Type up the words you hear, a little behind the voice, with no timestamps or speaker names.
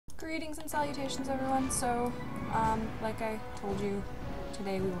Greetings and salutations, everyone. So, like I told you,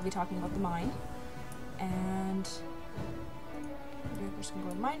 today we will be talking about the mine, and we're just gonna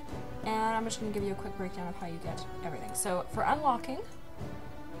go to the mine, and I'm just gonna give you a quick breakdown of how you get everything. So, for unlocking,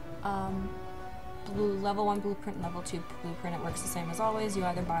 level 1 blueprint and level 2 blueprint, it works the same as always. You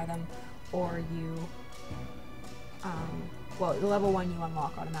either buy them, or you, well, the level 1 you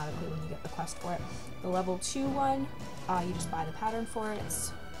unlock automatically when you get the quest for it. The level 2 one, you just buy the pattern for it.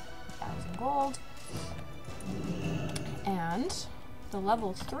 It's 1,000 gold. And the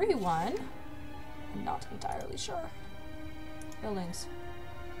level 3 one, I'm not entirely sure. Buildings.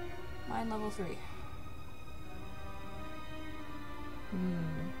 Mine level 3.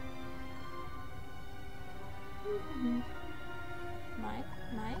 Mine?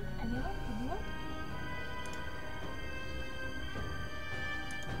 Anyone?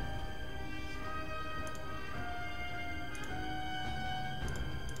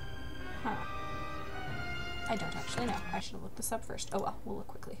 Huh. I don't actually know. I should have looked this up first. Oh well, we'll look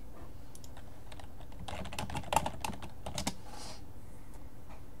quickly.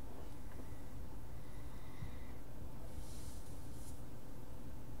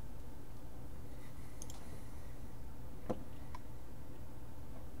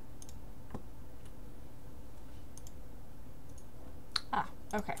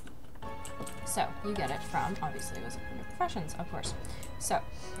 Okay. So, you get it from, obviously it was under professions, of course. So,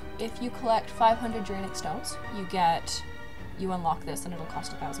 if you collect 500 Draenic stones, you unlock this, and it'll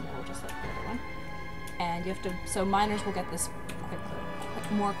cost 1,000 gold, just like the other one. And you have to, so miners will get this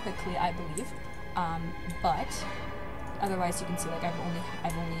more quickly, I believe. But, otherwise you can see, like,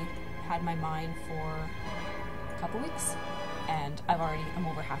 I've only had my mine for a couple weeks, and I'm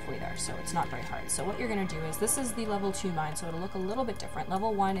over halfway there, so it's not very hard. So what you're going to do is, this is the level 2 mine, so it'll look a little bit different.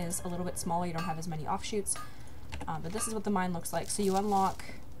 Level 1 is a little bit smaller, you don't have as many offshoots, but this is what the mine looks like. So you unlock,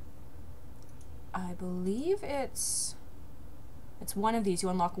 I believe it's one of these. You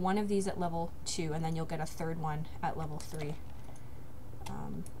unlock one of these at level 2, and then you'll get a third one at level 3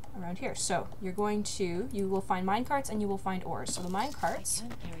 around here. So you will find mine carts and you will find ores. So the mine carts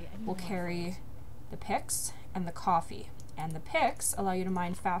will carry the picks and the coffee. And the picks allow you to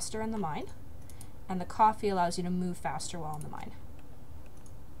mine faster in the mine, and the coffee allows you to move faster while in the mine.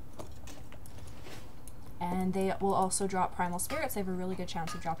 And they will also drop primal spirits. They have a really good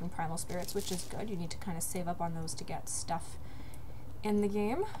chance of dropping primal spirits, which is good. You need to kind of save up on those to get stuff in the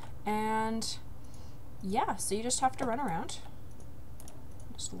game. And yeah, so you just have to run around.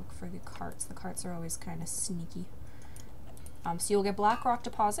 Just look for the carts. The carts are always kind of sneaky. So you'll get black rock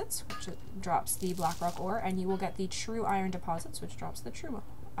deposits, which drops the black rock ore, and you will get the true iron deposits, which drops the true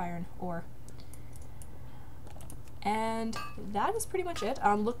iron ore. And that is pretty much it.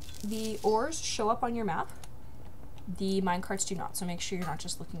 Look, the ores show up on your map. The minecarts do not, so make sure you're not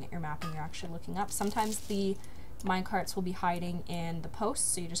just looking at your map and you're actually looking up. Sometimes the minecarts will be hiding in the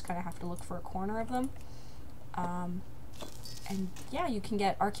posts, so you just kind of have to look for a corner of them. And yeah, you can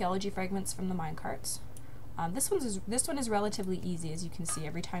get archaeology fragments from the minecarts. This one is relatively easy. As you can see,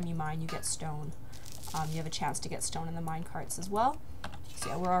 every time you mine, you get stone. You have a chance to get stone in the mine carts as well. So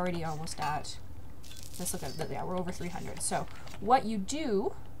yeah, we're already almost at, let's look at that, yeah, we're over 300. So what you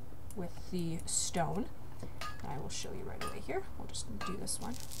do with the stone, I will show you right away here. We'll just do this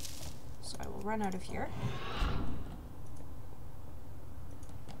one. So I will run out of here.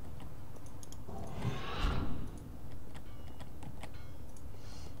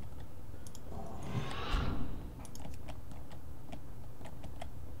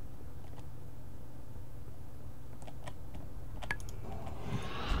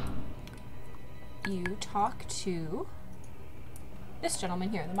 You talk to this gentleman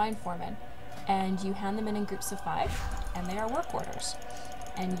here, the mine foreman, and you hand them in groups of 5, and they are work orders.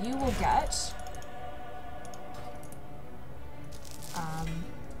 And you will get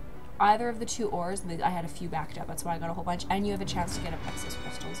either of the 2 ores. I had a few backed up, that's why I got a whole bunch, and you have a chance to get Apexis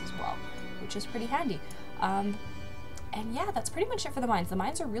crystals as well, which is pretty handy. And yeah, that's pretty much it for the mines. The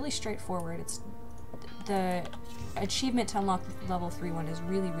mines are really straightforward. The achievement to unlock the level 3 one is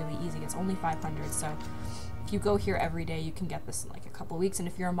really, really easy. It's only 500, so if you go here every day, you can get this in like a couple weeks, and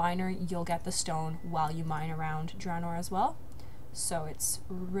if you're a miner, you'll get the stone while you mine around Draenor as well. So it's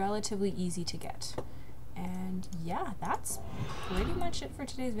relatively easy to get. And yeah, that's pretty much it for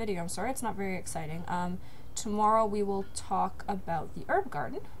today's video. I'm sorry it's not very exciting. Tomorrow we will talk about the herb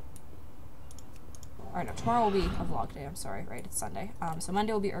garden. Or no, tomorrow will be a vlog day, I'm sorry, right, it's Sunday. So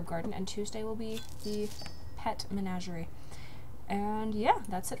Monday will be herb garden, and Tuesday will be the pet menagerie. And yeah,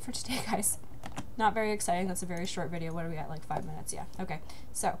 that's it for today, guys. Not very exciting, that's a very short video. What are we at, like 5 minutes? Yeah, okay.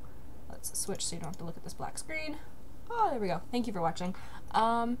 So, let's switch so you don't have to look at this black screen. Oh, there we go. Thank you for watching.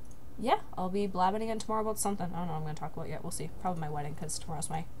 yeah, I'll be blabbing again tomorrow about something. I don't know what I'm going to talk about yet. We'll see. Probably my wedding, because tomorrow's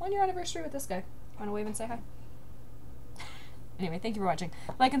my 1-year anniversary with this guy. Want to wave and say hi? Anyway, thank you for watching.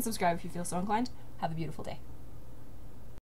 Like and subscribe if you feel so inclined. Have a beautiful day.